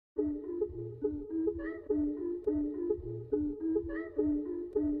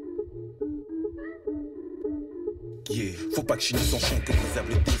Faut pas que je finisse en chien que préserve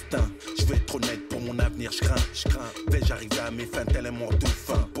le destin. Je vais être honnête, pour mon avenir, je crains. Vais-je arriver à mes fins, tel un mort de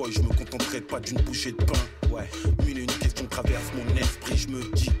faim? Boy, je me contenterai pas d'une bouchée de pain. Ouais, mille et une questions traversent mon esprit. Je me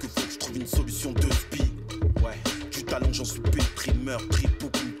dis que faut que je trouve une solution de spi. Ouais, du talent j'en suis pétri, meurtri.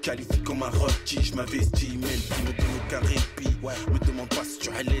 Beaucoup me qualifient comme un rookie. Je m'investis, mais le prix me donne aucun répit. Ouais, me demande pas si tu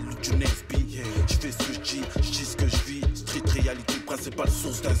es LL ou du Nesby. Yeah. Je fais ce que je dis ce que je vis. Street réalité, principale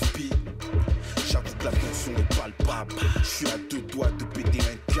source d'inspi. J'avoue que la tension est palpable. Je suis à deux doigts de péter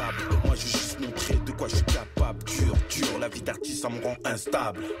un câble. Moi je veux juste montrer de quoi je suis capable. Dur, la vie d'artiste ça me rend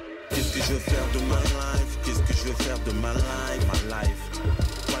instable. Qu'est-ce que je veux faire de ma life? Qu'est-ce que je veux faire de ma life?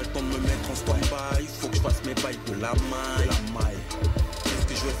 Pas le temps de me mettre en stand-by. Faut que je fasse mes bails de la maille. Qu'est-ce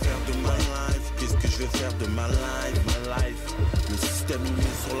que je veux faire de ma life? Qu'est-ce que je veux faire de ma life? Le système nous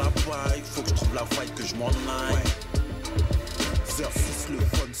met sur la paille. Faut que je trouve la faille, que je m'en aille. 6, le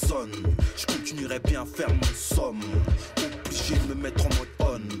phone sonne. Je continuerai bien à faire mon somme. Obligé de me mettre en mode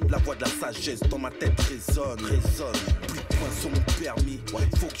on. La voix de la sagesse dans ma tête résonne. Plus de points sur mon permis.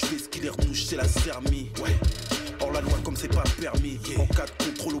 Faut que je fasse ce qui les renouche, c'est la sermie. Hors la loi comme c'est pas permis. En cas de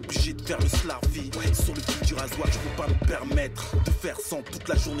contrôle obligé de faire le slarvi. Sur le fil du rasoir je peux pas me permettre de faire sans toute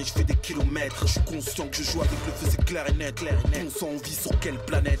la journée, je fais des kilomètres. Je suis conscient que je joue avec le feu, c'est clair et net. On sent on vit sur quelle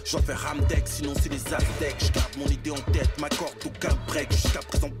planète? Je dois faire Ramdeck, sinon c'est les Aztecs. Je garde mon idée en tête, m'accorde aucun break. Jusqu'à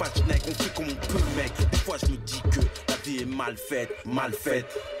présent pas de schneck, on fait comme on peut mec. Des fois je me dis que la vie est mal faite.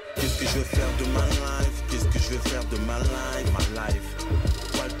 Qu'est-ce que je veux faire de ma life? Qu'est-ce que je veux faire de ma life?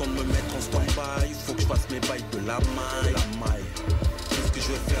 Pas le temps de me mettre en stand-by. Faut que je fasse mes bails de la maille. Qu'est-ce que je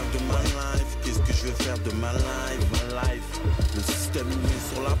veux faire de ma life? Qu'est-ce que je veux faire de ma life? Le système nous met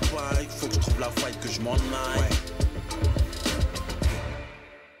sur la paille. Faut que je trouve la faille, que je m'en aille.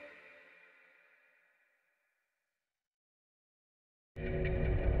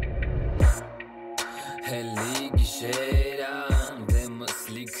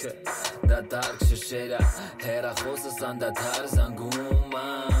 Da dark shashera hera khosas anda tar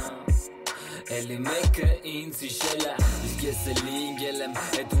zanguma Eli meke in si shela Iskeselin gelem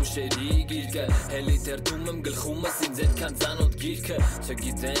et usheri gilke Eli tertumem gelchumas in zet kanzan und gilke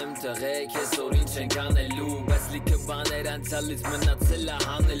Shagidem terek esorin shenkan elu Baslike baner antalit menatzela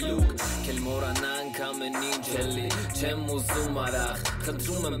han eluk Kel moranan kamenin cheli Chem uzumarach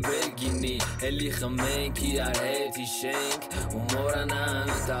Khantumem bergini Eli khamen ki areti shenk Umoranan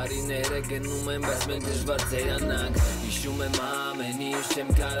Darinere genumen basmen deshvarteranak Ishumem ameni shem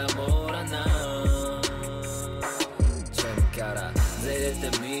karamoranan Chemkara زرت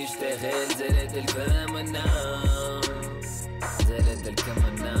مشتغل زرت الكمنام زرت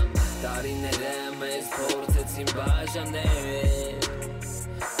الكمنام داري نرمز فورتت سيمباجانيل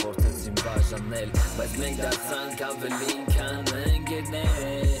فورتت سيمباجانيل بس منك دارسان كافلين كان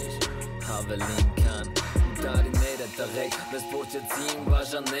منجدنش هافلين كان داري نيرت تغيك بس فورتت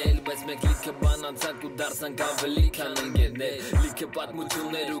سيمباجانيل بس منك ليك بانان سانكو دارسان كافلين كان منجدنش ليك بات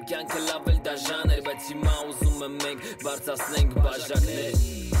مجونر وكان كلافل داجانر باتي ماوزوم منك بارتاسنك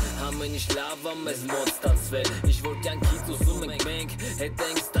باجاكنش Ամեն ինչ լավ ա մեզ մոտ ստացվել Ինչ-որ կյանքից ուզում ենք մենք հետ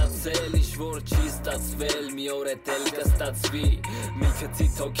ենք ստացել Ինչ-որ չի ստացվել մի օր էտ էլ կստացվի Մի քծի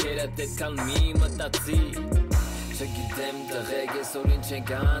թոքերը տետքան մի մտացի Չգիտեմ տղեկ այսօր ինչ ենք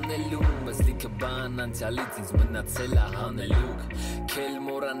անելու Բայց լիքը բան անցյալից ինձ մնացել ա հանելուկ Քել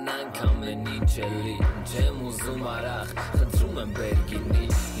մորանանք ամեն ինչ էլի Ինչ եմ ուզում արախ խնդրում եմ բերգինի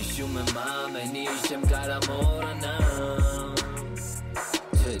Հիշում եմ ամեն ինչ չեմ կարա մորանամ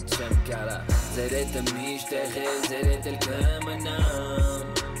Չեմ կարա Ձերետ եմ իշտեղել Ձերետ էլ կմնամ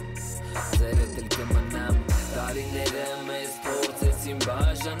Ձերետ էլ կմնամ Տարիները մեզ փորձեցին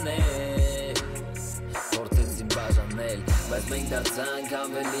բաժանել Փորձեցին բաժանել Բայց մենք դարձանք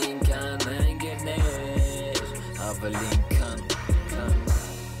ավելին քան ընկերներ Ավելին քան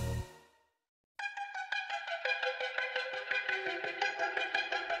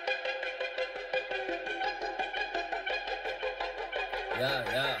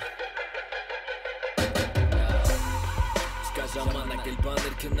Ժամանակ էլ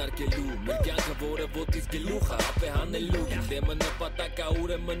բաներ քննարկելու Մեր կյանքը որը ոտից գլուխ է ապե հանելու Դեմը նպատակ ա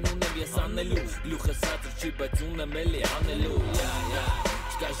ուրեմն ունեմ ես անելու Գլուխս հացր չի բայց ունեմ էլի անելու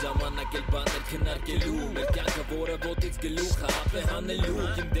Չկա ժամանակ էլ բաներ քննարկելու Մեր կյանքը որը ոտից գլուխ է ապե հանելու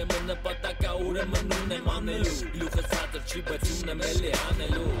Իմ դեմը նպատակ ա ուրեմն ունեմ անելու Գլուխս հացր չի բայց ունեմ էլի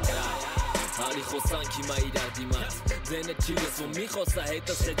անելու Արի խոսանք հիմա իրար դիմաց Ձենը չի լսում մի խոսա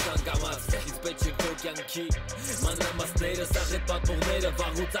հետս հետ կանգամաց Ինձ պետք չեն քո կյանքի մանրամասները Սաղ էտ պատվողները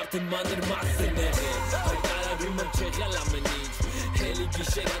վաղուց արդեն մանր մաս են եղել Հայտարարում եմ չեղյալ ամեն ինչ Heli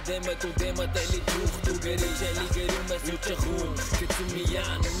gishera demet u demet eli tukhtu geri Heli gerumes u qëhun Këtë mi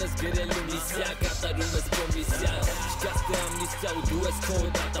janë Unes gërelu nisja Katarumes komisja Shkaste amnistia u dues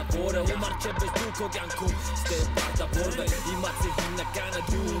kod Ata pore U marrë që bestu kod janë kum Ste parta porve I matë se him në kanë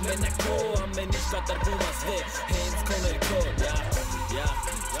du Me në ko Ame një shkatar pumas dhe Hands kone kod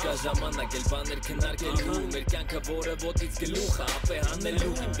Shka zhamana gelbaner kënar kelu Merkjan këvore votit s'geluha Ape hane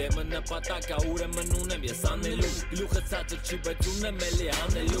lu Imdeme në pataka ure më nunem Jesane lu Luhet sa të qibetune me le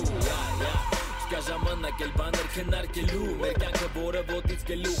hane lu Shka zhamana gelbaner kënar kelu Merkjan këvore votit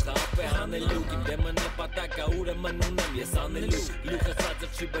s'geluha Ape hane lu Imdeme në pataka ure më nunem Jesane lu Luhet sa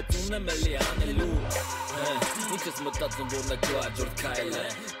të qibetune me le hane lu Nikës më të të mbor në kua gjord kajle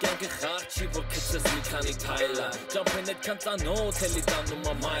Kjan ke khar qivo këtës mi kani tajla Gjampenet kanë të not Heli ta në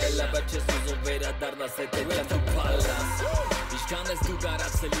ma majla Bër që suzon vera darna se të kanë të palas Ishkan e s'du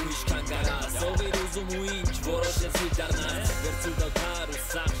garat se lu ishkan garas O viruzu mu inq Vorosh e si darnas Vercu da taru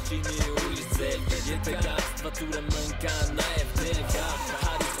sak qini u lizel Jetë gast fature më nka na e vdeka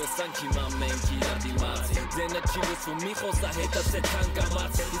Hari khosan ki ma men ki ardi maci Zene qile su mi khosa heta se t'kan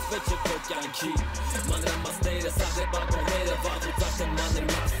gamaci Ispe që kok janë ki Manre mastere sa dhe babonere Vabu takten manre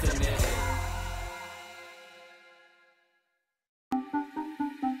mastenere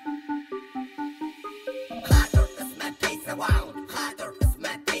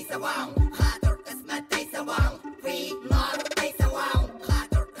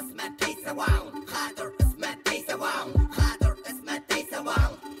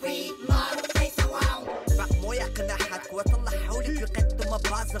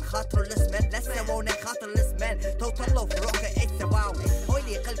خاطر الاسمان لا سووني خاطر الاسمان توصلوا في روحي ايش سواو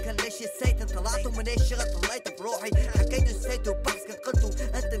هولي قل كان ليش السيت طلعتوا من الشغل طلعت في روحي حكيتوا السيت وبحث كان قلتوا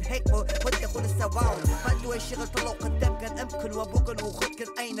انت هيك وانت كل السواو فانتوا الشغل طلعوا قدام كان امكن وابوكن وخدكن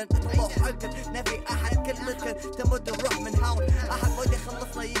اين طلعوا حالكن ما في احد كلكن تمد الروح من هون احد بده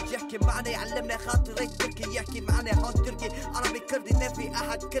يخلصنا يجي يحكي معنا يعلمنا خاطر تركي يحكي معنا هون تركي عربي كردي ما في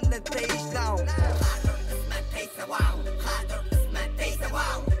احد كلنا تيش لاون خاطر اسمه تيش سواو خاطر اسمه تيش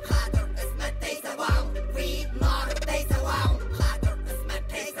سواو خاطر اسمه تيش سواو في نار تيش سواو خاطر اسمه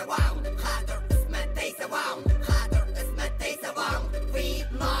تيش سواو خاطر اسمه تيش سواو خاطر اسمه تيش سواو في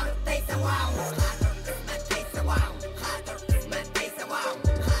نار تيش سواو خاطر اسمه تيش سواو خاطر اسمه تيش سواو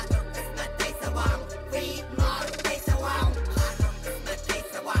خاطر اسمه تيش سواو في نار تيش سواو خاطر اسمه تيش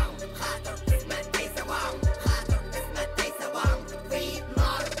سواو خاطر اسمه تيش سواو خاطر اسمه تيش سواو في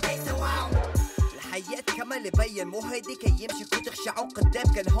نار تيش سواو الحياة كمال يبين مو هيديك يمشي كنت تخشعوا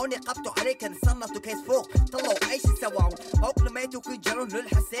قدام كان هون قبطوا عليك كان صنطوا كيس فوق طلعوا ايش سواو عقل ميتوا كي جرون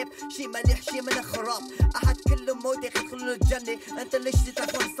للحساب شي مليح شي من الخراب احد كل موت يدخلوا الجنة انت ليش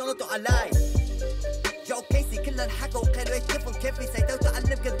تتعرفون صنطوا علي جو كيسي كل الحكى وقالوا يتكفل كيفي سيتو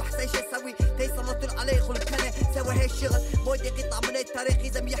تعلم كنت بحث ايش اسوي تيصلتوا علي يقول كان سوى هاي الشغل موت يقطع من التاريخ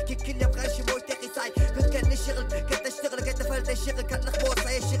لازم يحكي كل يوم غير شي موت يقي ساي كنت كان الشغل كنت اشتغل كنت فلت الشغل كان الخبور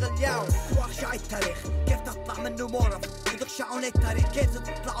ساي الشغل اليوم واخشع التاريخ كيف تطلع منه مورف يخشعون التاريخ كيف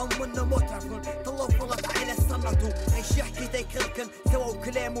تطلعوا منه متعرفون طلعوا فالله تعالى صنطوا ايش يحكي تيكلكن سووا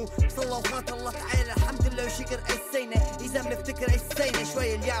كلامه صلوا خاطر الله تعالى الحمد لله وشكر السينة اذا بنفتكر السينة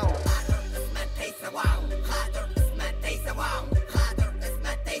شوي اليوم تيش سواو خاطر اسمه تيش سواو خاطر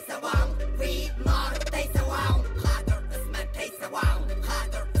اسمه تيش سواو في نار تيش سواو خاطر اسمه تيش سواو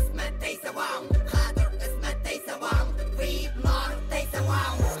خاطر اسمه تيش سواو خاطر اسمه تيش سواو في نار تيش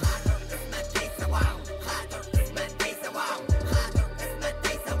سواو خاطر اسمه تيش سواو خاطر اسمه تيش سواو خاطر اسمه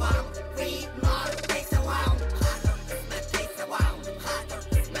تيش سواو في نار تيش سواو خاطر اسمه تيش سواو خاطر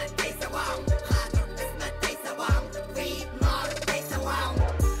اسمه تيش سواو خاطر اسمه تيش سواو في نار تيش سواو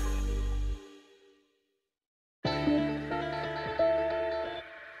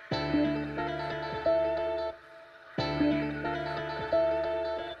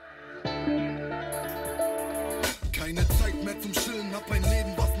Keine Zeit mehr zum Chillen, hab ein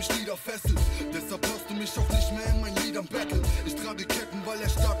Leben, was mich niederfesselt. Deshalb hörst du mich auch nicht mehr in meinen Liedern betteln. Ich trage Ketten, weil er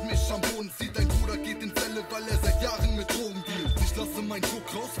stark mich am Boden zieht. Ein Bruder geht in Zelle, weil er seit Jahren mit Drogen dealt. Ich lasse meinen Druck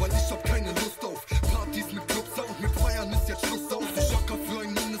raus, weil ich hab keine Lust auf Partys mit Clubsound, mit Feiern ist jetzt Schluss aus. Ich acker für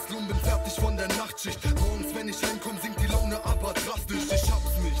einen Mindestlohn, bin fertig von der Nachtschicht. Morgens, wenn ich heimkomm, sinkt die Laune aber drastisch. Ich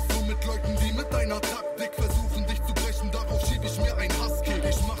hab's nicht, so mit Leuten, die mit einer Taktik versuchen, dich zu brechen. Darauf schieb ich mir ein Hasskick.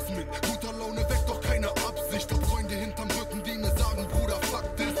 Ich mach's mit guter Laune weg, doch keine Absicht. Hab Freunde hinterm Rücken, die mir sagen, Bruder,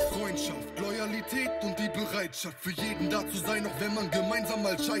 Fakt ist Freundschaft, Loyalität und die Bereitschaft, für jeden da zu sein, auch wenn man gemeinsam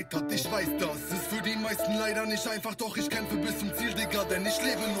mal scheitert. Ich weiß, das ist für die meisten leider nicht einfach, doch ich kämpfe bis zum Ziel, Digga, denn ich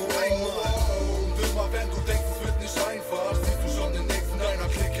lebe nur einmal. Und immer wenn du denkst, es wird nicht einfach, siehst du schon den nächsten deiner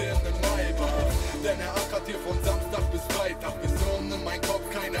Clique in den Maybach. Denn er ackert hier von Samstag bis Freitag, Visionen in mein Kopf,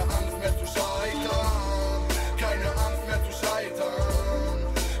 keine Angst mehr zu scheitern, keine Angst mehr zu scheitern.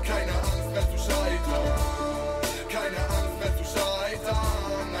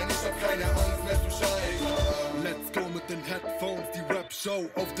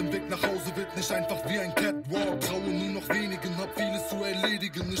 wow. Auf dem Weg nach Hause wird nicht einfach wie ein Catwalk. Traue nur noch wenigen, hab vieles zu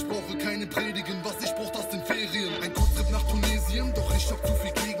erledigen. Ich brauche keine Predigen, was ich brauch, das sind Ferien. Ein Kurztrip nach Tunesien, doch ich hab zu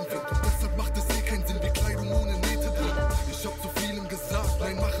viel Gegenwind. Und deshalb macht es eh keinen Sinn, wie Kleidung ohne Nähte drin. Ich hab zu vielem gesagt,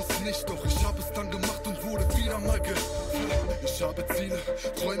 nein, mach es nicht. Doch ich hab es dann gemacht und wurde wieder mal Ich habe Ziele,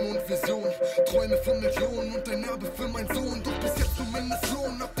 Träume und Visionen. Träume von Millionen und ein Erbe für meinen Sohn. Doch bis jetzt zumindest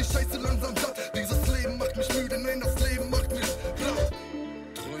Lohn, hab die Scheiße langsam satt. Dieses Leben macht mich müde, nein, das Leben macht mich platt.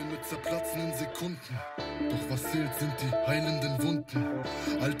 Träume zerplatzen in Sekunden. Doch was zählt, sind die heilenden Wunden.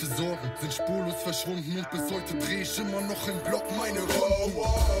 Alte Sorgen sind spurlos verschwunden. Und bis heute dreh ich immer noch im Block meine Runden.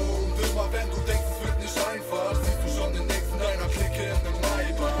 Und immer wenn du denkst, es wird nicht einfach, siehst du schon den nächsten deiner Clique in den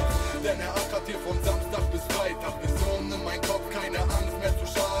Maybach. Denn er ackert hier von Samstag bis Freitag. Visionen in meinem Kopf, keine Angst mehr zu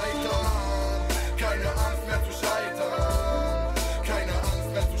scheitern. Keine Angst mehr zu scheitern. Keine Angst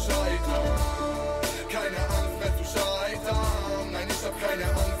mehr zu scheitern. Keine Angst mehr zu scheitern. Nein, ich hab keine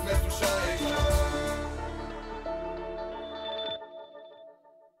Angst mehr zu scheitern.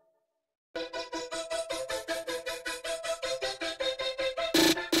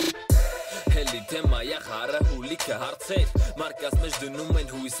 Թեմա յա խարը հուլիքը հարցեր Մարկաս մեջ դնում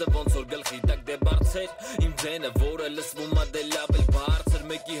են հույսը ոնց որ գլխի տակ դե բարձեր Իմ ձենը որը լսվում ա դե լավ էլ բարձր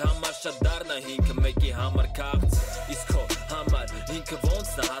Մեկի համար շատ դառնա հինքը մեկի համար քաղցր Իսկ քո համար հինքը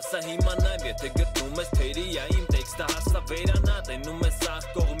ոնց նա հասա հիմանայմ Եթե գտնում ես թերիա իմ տեքստը հասա վերանա Տենում ես աղ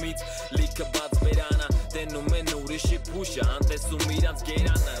կողմից լիքը բաց վերանա Տենում են ուրիշի փուշը անտեսում իրանց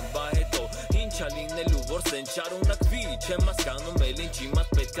գերանը Բա հետո ինչա լինելու որ սեն շարունակվի Չեմ հասկանում էլ ինչ իմաց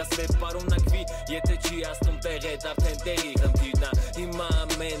պետքա սեպ պարունակվի Եթե չի ասնում տեղ հետ արդեն տեղի խնդիրնա Հիմա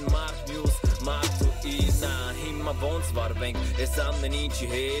ամեն մարդ մյուս մարդու ինա Հիմա ոնց վարվենք ես ամեն ինչի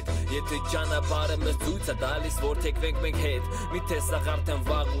հետ Եթե ճանապարհը մեզ ցույց է տալիս որ թեքվենք մենք հետ Միթե սաղ արդեն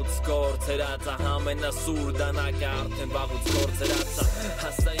վաղուց կորցրած է Ամենասուր դանակը արդեն վաղուց կորցրած է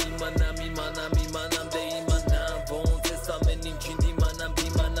Հասա իմանամ դե իմանամ Ոնց ես ամեն ինչին դիմանամ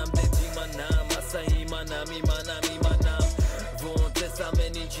դե դիմանամ Հասա իմանամ Ոնց ես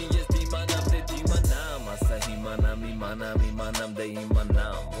ամեն ինչին ես դիմանամ դե դիմանամ Ասա իմանամ դե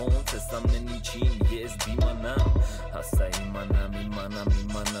իմանամ Ոնց ես ամեն ինչին ես դիմանամ Ասա իմանամ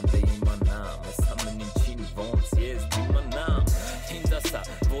դե իմանամ Ես ամեն ինչին ոնց ես դիմանամ Ինձ ասա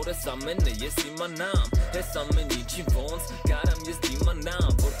որ ես ամենը ես իմանամ Ես ամեն ինչին ոնց կարամ ես դիմանամ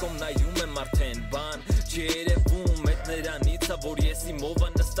Որ կոմ նայում եմ արդեն բան չի երևում Էդ նրանից ա որ ես իմով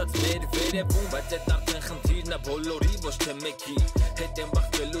ա նստած մեր վերևում Բայց էդ արդեն խնդիրն ա բոլորի ոչ թե մեկի Հետ եմ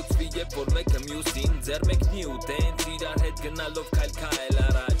բախվելուց երբ որ մեկը մյուսին ձեռ մեկնի ու տենց իրար հետ գնալով քայլ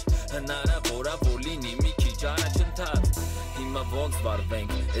առաջ Հնարավոր ա որ լինի մի քիչ առաջընթաց Հիմա ոնց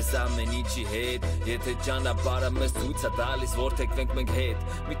վարվենք ես ամեն ինչի հետ Եթե ճանապարհը մեզ ցույց է տալիս որ թեքվենք մենք հետ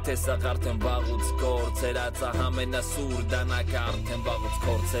Միթե սաղ արդեն վաղուց կորցրած է Ամենասուր դանակը արդեն վաղուց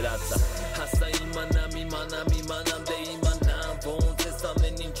կորցրած է Հասա իմանամ դե իմանամ Ոնց ես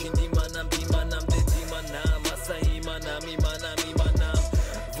ամեն ինչին դիմանամ դե դիմանամ Ասա իմանամ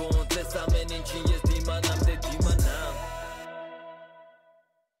Ոնց ես ամեն ինչին ես դիմանամ դե դիմանամ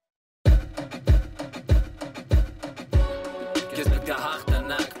Ես պետք է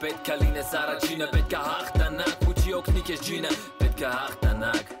հաղթանակ Պետք է լինես առաջինը Պետք է հաղթանակ Ու չի օգնի քեզ ջինը Պետք է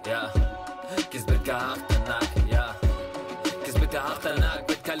հաղթանակ Ես պետք է հաղթանակ Ես պետք է հաղթանակ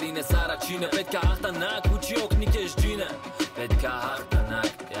Պետք է լինես առաջինը Պետք է հաղթանակ Ու չի օգնի քեզ ջինը Պետք է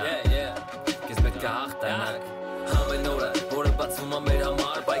հաղթանակ Ես պետք է հաղթանակ Ամեն օրը որը բացվում ա մեր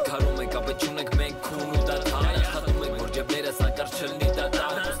համար Պայքարում ենք ապետ չունենք մենք քուն ու դադար Աշխատում ենք որ ջեբներս ակար չլնի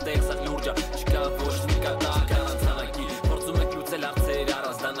դադար Ոստեղ սաղ լուրջա չկա ոչ մի կատար Առանց հանակի Փորձում ենք լուծել հարցեր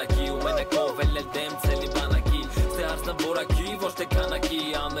առանց դանակի Ու մենակ ով էլ դեմ ցելի բանակի Ստե հարցնը որակի ոչ թե քանակի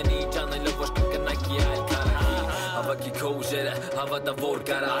Ամեն ինչ անելով ոչ կկնակի այլ քանակի Հավաքի քո ուժերը հավատա որ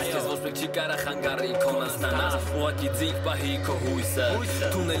կարաս Քեզ ոչ մեկ չի կարա խանգարի քոն անցնանաս Ուղակի ձիգ պահի քո հույսը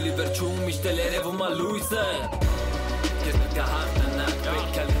Թունելի վերջում միշտ էլ երևում ա լույսը Ես պետք է հաղթանակ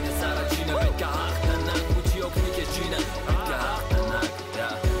Պետք է լինես առաջինը Պետք է հաղթանակ Ու չի օգնի քեզ ջինը Պետք է հաղթանակ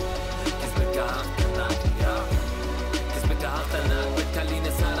Ես պետք է հաղթանակ Ես պետք է հաղթանակ Պետք է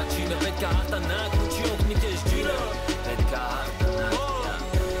լինես առաջինը Պետք է հաղթանակ Ու չի օգնի քեզ ջինը Պետք է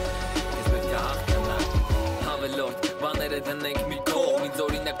հաղթանակ Ես պետք է հաղթանակ Հավելորդ բաները դնենք մի կողմ Ինձ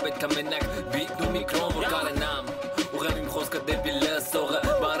օրինակ պետք է մենակ բիտ ու միկրոն որ կարենամ Ուղեմ իմ խոսքը դեպի լսողը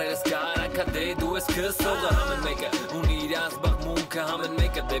Բարերս կարակա դե դու ես քսողը Համեն մեկը ունի իր զբաղմունքը Համեն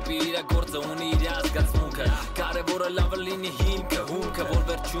մեկը դեպի իր գործը ունի իր զգացմունքը Կարևորը լավը լինի հիմքը Հումքը որ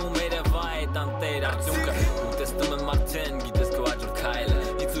վերջում երևա այդ անտեր արդյունքը Ու տեսնում եմ արդեն գիտես քո աջոր քայլը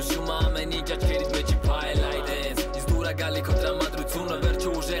Ինձ ուշում ամեն ինչ աչքերից մեջի փայլ այդենց Ինձ դուր ա գալի քո տրամադրությունը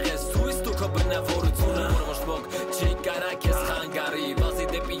Վերջը ուժեղ ես ցույց տու քո բնավորությունը Որ ոչ ոք չի կարա քեզ խանգարի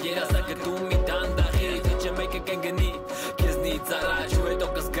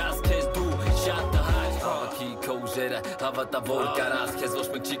Հավատա որ կարաս քեզ ոչ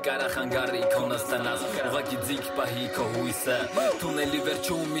մեկ չի կարող հանգարի քոնը ստանաս ուղղակի ձիգ պահի քո հույսը Թունելի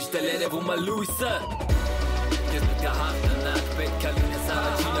վերջում միշտ էլ երևում է լույսը Ես պետք է հաղթանակ պետք է լինես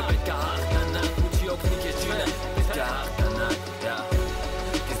առաջինը պետք է հաղթանակ ու չի օգնի քեզ ջինը պետք է հաղթանակ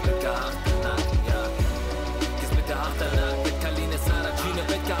Ես պետք է հաղթանակ Ես պետք է հաղթանակ պետք է լինես առաջինը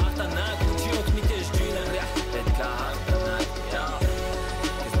պետք է հաղթանակ ու չի օգնի քեզ ջինը պետք է հաղթանակ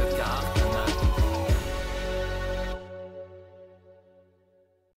Ես պետք է հաղթանակ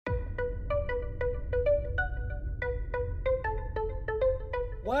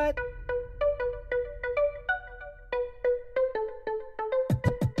What?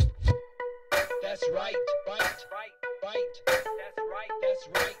 That's right. That's right.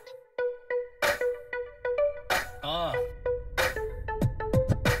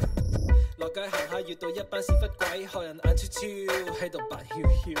落街行下遇到一班屎忽鬼，學人眼超超喺度扮囂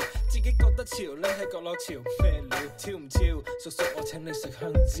囂，自己覺得潮，匿喺角落潮咩料？超唔超？叔叔我請你食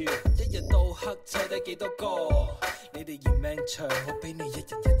香蕉，一日到黑砌低幾多個？你哋嫌命長，我俾你一人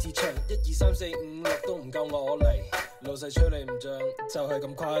一支槍，1、2、3、4、5、6都唔夠我嚟，老細吹你唔脹，就係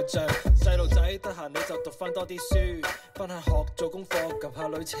咁誇張。細路仔得閒你就讀翻多啲書，翻下學做功課，及下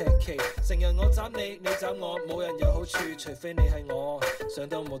女赤旗，成日我斬你，你斬我，冇人有好處，除非你係我，上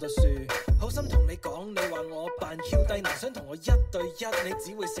都冇得輸。好心同你講，你話我扮 Q 低能，想同我1對1，你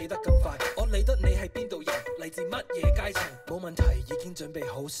只會死得咁快。我理得你係邊度人，嚟自乜嘢階層，冇問題，已經準備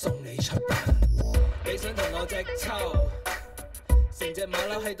好送你出殯。你想同我隻抽，成隻馬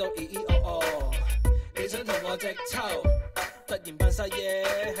騮喺度咿咿哦哦。你想同我隻抽，突然扮晒嘢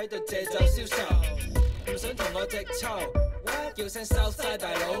喺度借酒消愁。唔想同我隻抽，叫聲收晒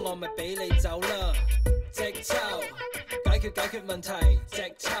大佬，我咪俾你走啦。隻抽，解決問題，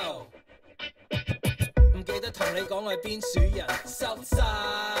隻抽。唔記得同你講我係邊鼠人 ，South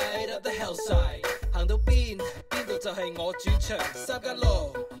side of the hillside， 行到邊度就係我主場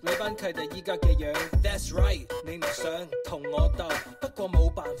，3+6，你班契弟依家嘅樣 ，That's right， 你唔想同我鬥，不過冇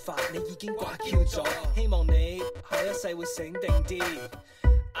辦法，你已經掛 Q 咗，希望你下一世會醒定啲。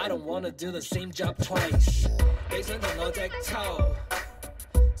I don't wanna do the same job twice， 你想同我隻抽，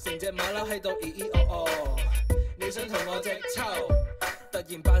成隻馬騮喺度咿咿哦哦，你想同我隻抽。突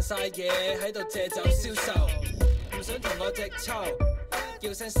然扮晒嘢喺度借酒消愁，唔想同我隻抽，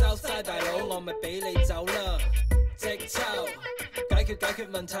叫聲收晒大佬，我咪俾你走啦。隻抽，解決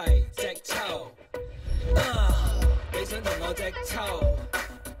問題，隻抽。你想同我隻抽，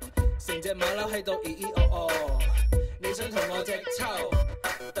成隻馬騮喺度咿咿哦哦，你想同我隻抽，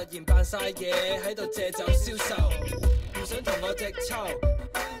突然扮晒嘢喺度借酒消愁，唔想同我隻抽，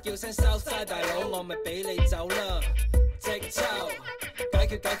叫聲收晒大佬，我咪俾你走啦。隻抽。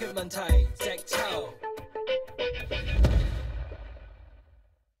解決問題，隻抽。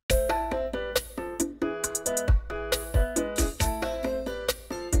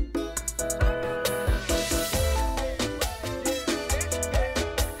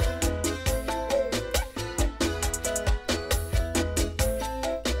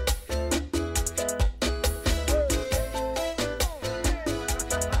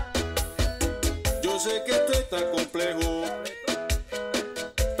Yo sé que esto está complejo,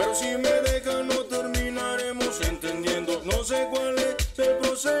 pero si me dejas no terminaremos entendiendo. No sé cuál es el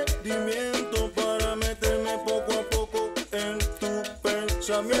procedimiento para meterme poco a poco en tu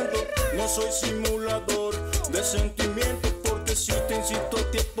pensamiento. No soy simulador de sentimientos, porque si te insisto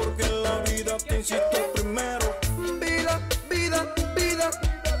a ti es porque en la vida te insisto primero. Vida, vida, vida,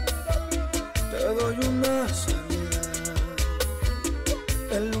 te doy una salida.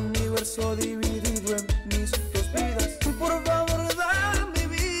 El universo dividido en mis dos vidas. Por favor, da mi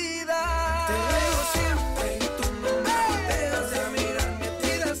vida. Te veo siempre y tú no me volteas a mirar.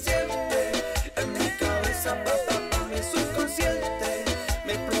 Metida siempre en mi cabeza, pa' mi subconsciente.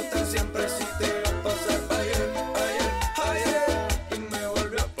 Me explotan siempre si te va a pasar ayer, ayer, ayer. Y me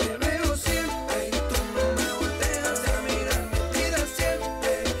vuelve a poner. Te veo siempre y tú no me volteas a mirar. Metida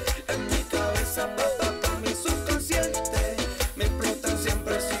siempre en mi cabeza, pa' mi subconsciente. Me explotan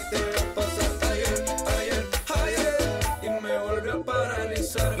siempre si te va a pasar ayer, ayer, ayer. Y me vuelve a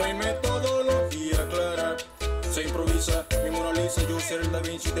paralizar. No hay metodología clara, se improvisa. Mi Mona Lisa, yo ser el Da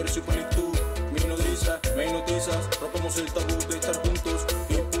Vinci, eres y tú. Mi nodriza, me hipnotizas. Rompamos el tabú de estar juntos.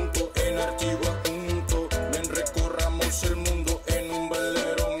 Y punto en archivo adjunto. Ven, recorramos el mundo en un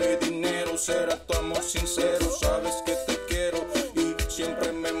velero. Mi dinero será tu amor sincero. Sabes que te quiero y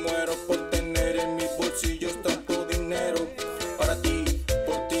siempre me muero por tener en mis bolsillos tanto dinero. Para ti,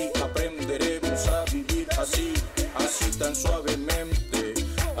 por ti aprenderemos a vivir así, así tan suavemente.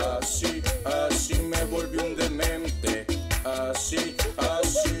 Así, así me volvió un demente. Así,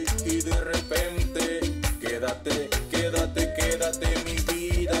 así y de repente quédate, quédate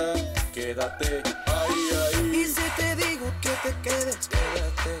parte.